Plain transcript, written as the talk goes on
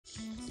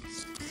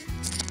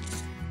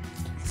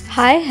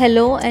Hi,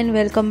 hello, and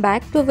welcome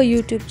back to our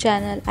YouTube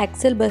channel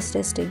AxelBuzz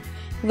Testing,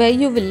 where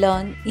you will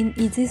learn in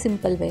easy,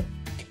 simple way.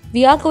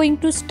 We are going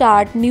to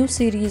start new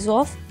series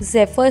of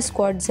Zephyr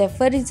Squad.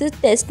 Zephyr is a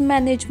test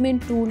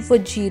management tool for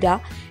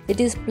Jira. It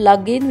is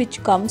plugin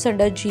which comes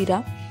under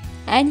Jira,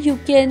 and you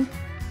can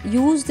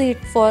use it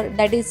for,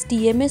 that is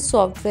TMS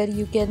software.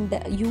 You can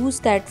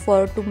use that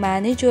for to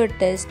manage your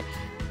test,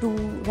 to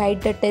write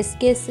the test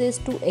cases,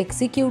 to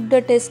execute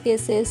the test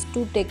cases,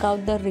 to take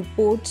out the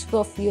reports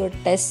of your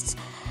tests.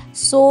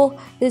 So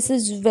this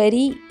is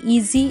very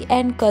easy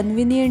and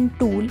convenient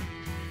tool.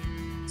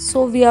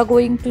 So we are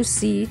going to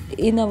see it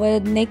in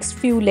our next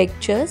few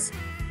lectures.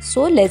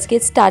 So let's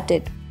get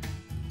started.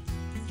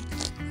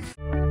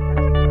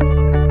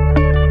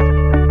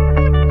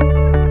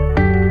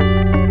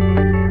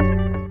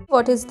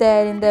 What is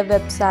there in their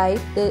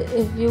website?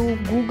 If you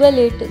Google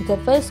it,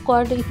 Zephyr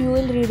Squad, you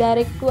will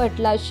redirect to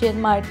Atlassian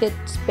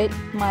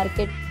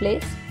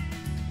marketplace,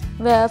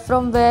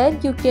 from where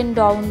you can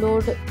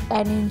download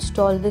and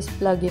install this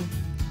plugin.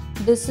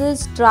 This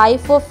is try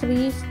for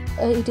free.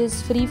 It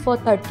is free for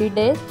 30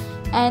 days,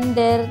 and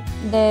their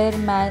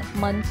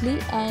monthly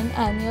and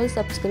annual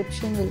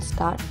subscription will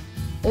start.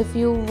 If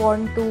you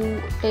want to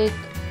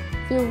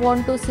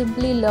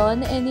simply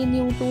learn any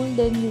new tool,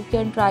 then you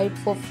can try it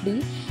for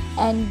free,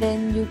 and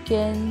then you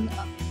can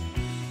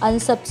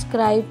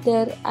unsubscribe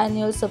their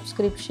annual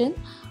subscription.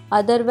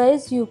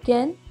 Otherwise, you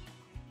can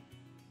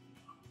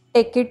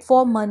take it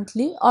for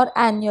monthly or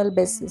annual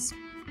basis.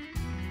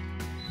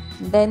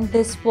 Then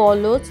this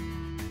follows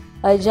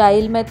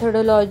agile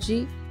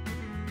methodology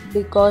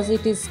because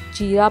it is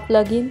Jira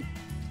plugin.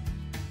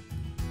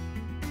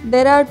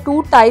 There are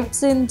two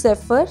types in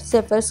Zephyr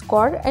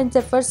Squad and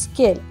Zephyr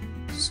Scale.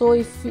 So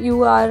if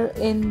you are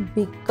in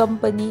big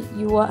company,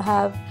 you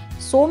have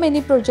so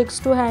many projects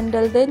to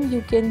handle, then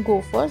you can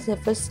go for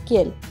Zephyr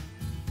Scale.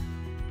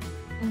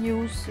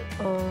 Use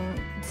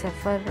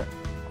Zephyr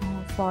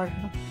for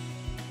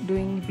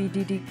doing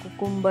BDD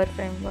Cucumber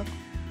framework.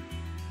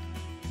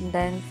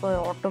 Then for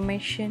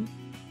automation,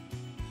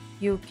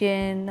 you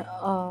can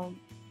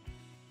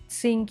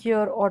sync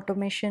your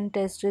automation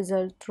test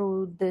result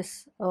through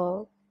this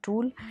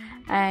tool,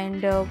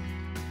 and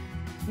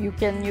you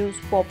can use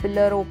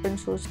popular open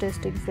source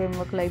testing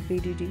framework like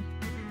BDD,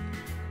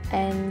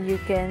 and you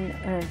can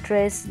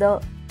trace the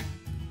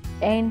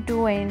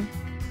end-to-end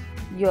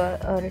your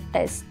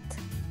test.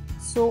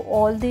 So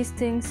all these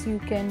things you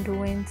can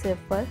do in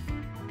Zephyr.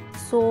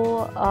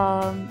 So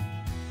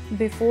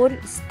before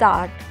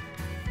start,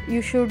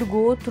 you should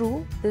go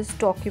through this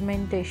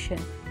documentation.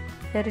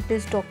 Here it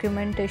is,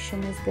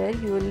 documentation is there.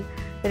 You will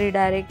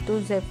redirect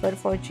to Zephyr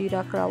for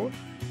Jira Crowd,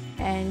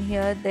 and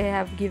here they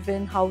have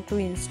given how to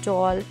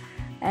install,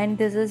 and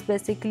this is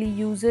basically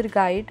user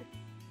guide.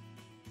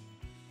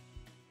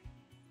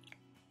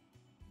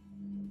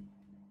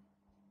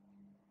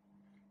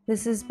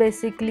 This is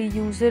basically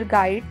user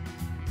guide,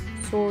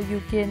 so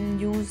you can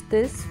use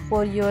this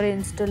for your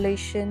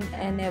installation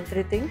and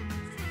everything.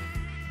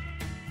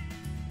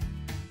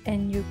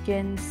 And you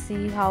can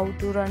see how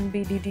to run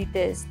BDD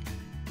test,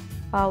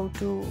 how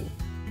to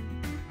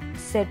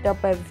set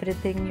up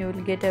everything. You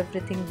will get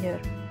everything here.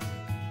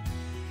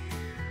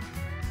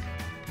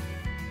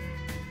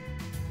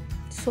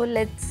 So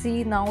let's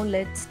see now.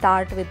 Let's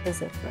start with the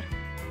Zephyr.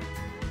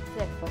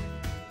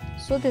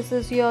 So this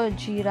is your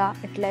Jira,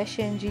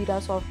 Atlassian Jira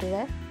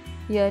software.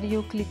 Here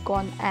you click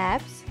on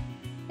apps,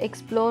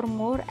 explore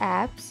more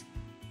apps.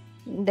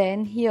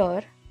 Then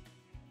here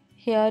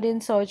in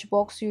search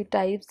box you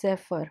type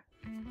Zephyr.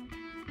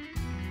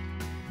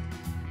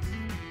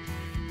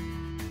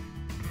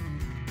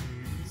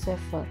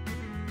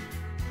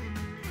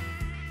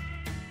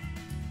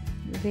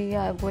 We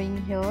are going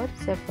here,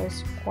 Zephyr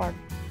Squad.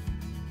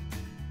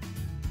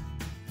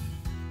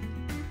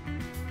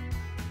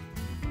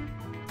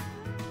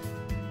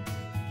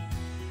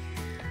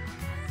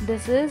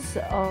 This is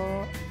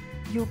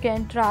you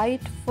can try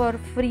it for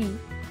free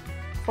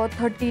for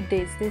 30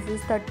 days. This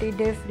is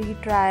 30-day free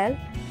trial.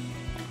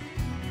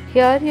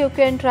 Here you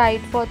can try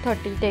it for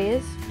 30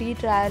 days. Free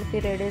trial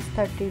period is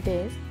 30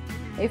 days.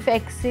 If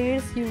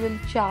exceeds, you will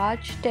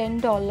charge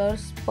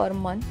 $10 per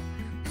month.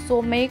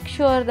 So make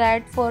sure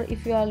that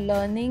if you are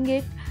learning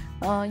it,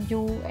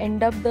 you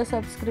end up the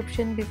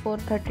subscription before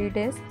 30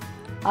 days.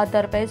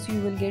 Otherwise, you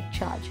will get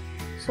charged.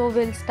 So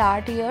we'll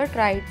start here.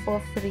 Try it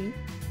for free.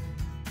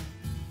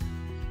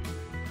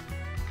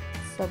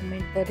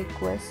 Submit the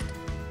request.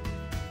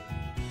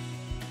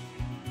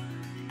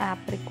 App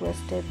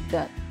requested,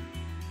 done.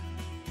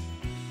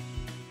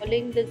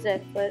 Installing the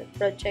Zephyr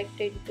project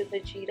into the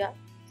Jira,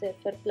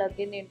 Zephyr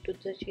plugin into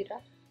the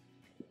Jira.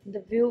 The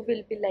view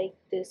will be like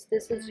this.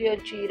 This is your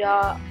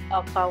Jira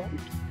account,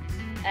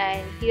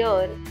 and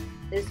here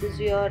this is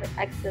your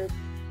AxelBuzz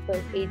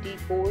AD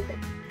code.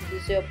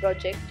 This is your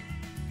project,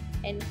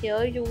 and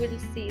here you will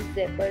see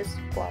Zephyr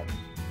Squad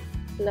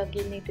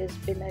plugin. It has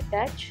been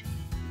attached.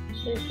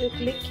 So if you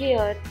click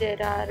here,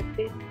 there are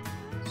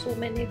so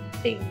many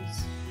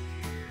things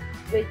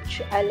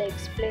which I'll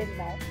explain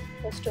now.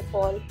 First of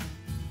all,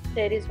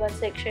 there is one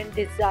section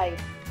design.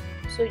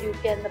 So you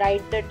can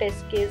write the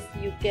test case,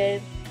 you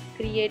can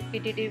create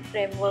PDD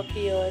framework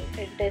here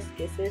and test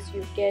cases,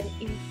 you can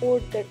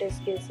import the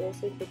test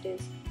cases if it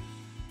is.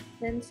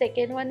 Then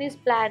second one is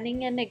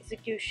planning and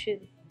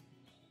execution.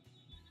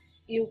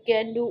 You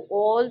can do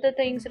all the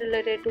things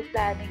related to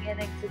planning and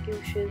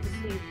executions.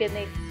 You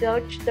can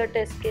search the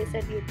test case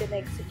and you can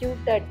execute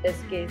that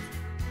test case.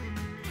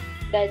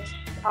 That's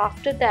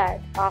after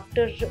that,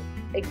 after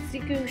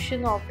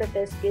execution of the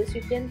test case,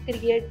 you can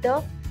create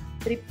the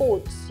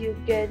reports. You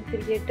can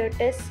create a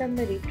test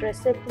summary,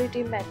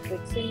 traceability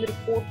matrix in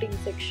reporting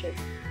section.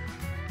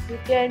 You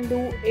can do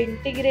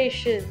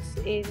integrations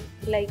in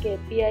like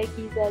API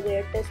keys are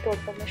there, test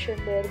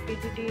automation there,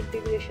 BDD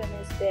integration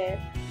is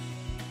there,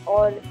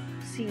 or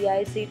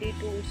CI/CD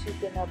tools you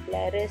can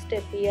apply, REST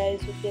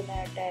APIs you can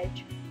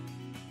attach.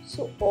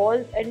 So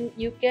all, and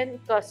you can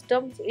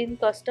custom, in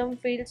custom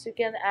fields you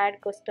can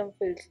add custom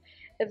fields.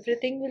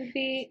 Everything will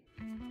be,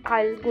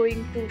 I'll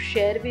going to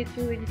share with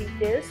you in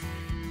details.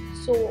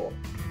 So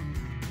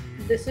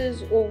this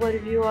is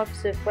overview of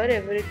Zephyr,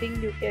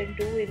 everything you can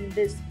do in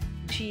this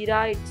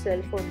Jira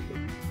itself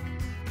only.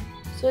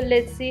 So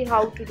let's see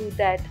how to do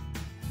that.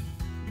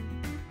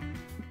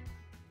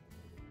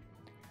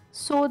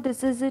 So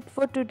this is it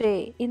for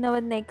today. In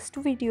our next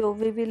video,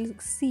 we will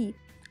see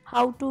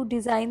how to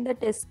design the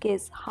test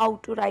case, how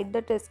to write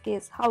the test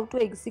case, how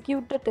to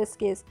execute the test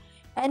case,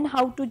 and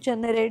how to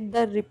generate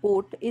the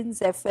report in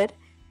Zephyr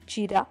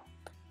Jira.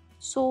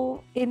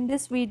 So in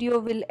this video,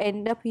 we'll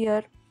end up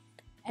here.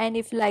 And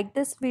if you like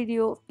this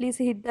video, please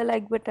hit the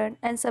like button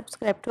and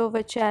subscribe to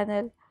our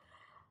channel.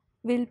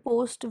 We'll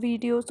post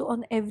videos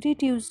on every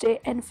Tuesday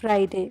and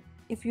Friday.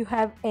 If you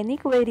have any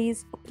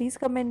queries, please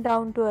comment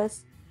down to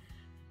us.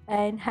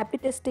 And happy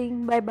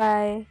testing. Bye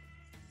bye.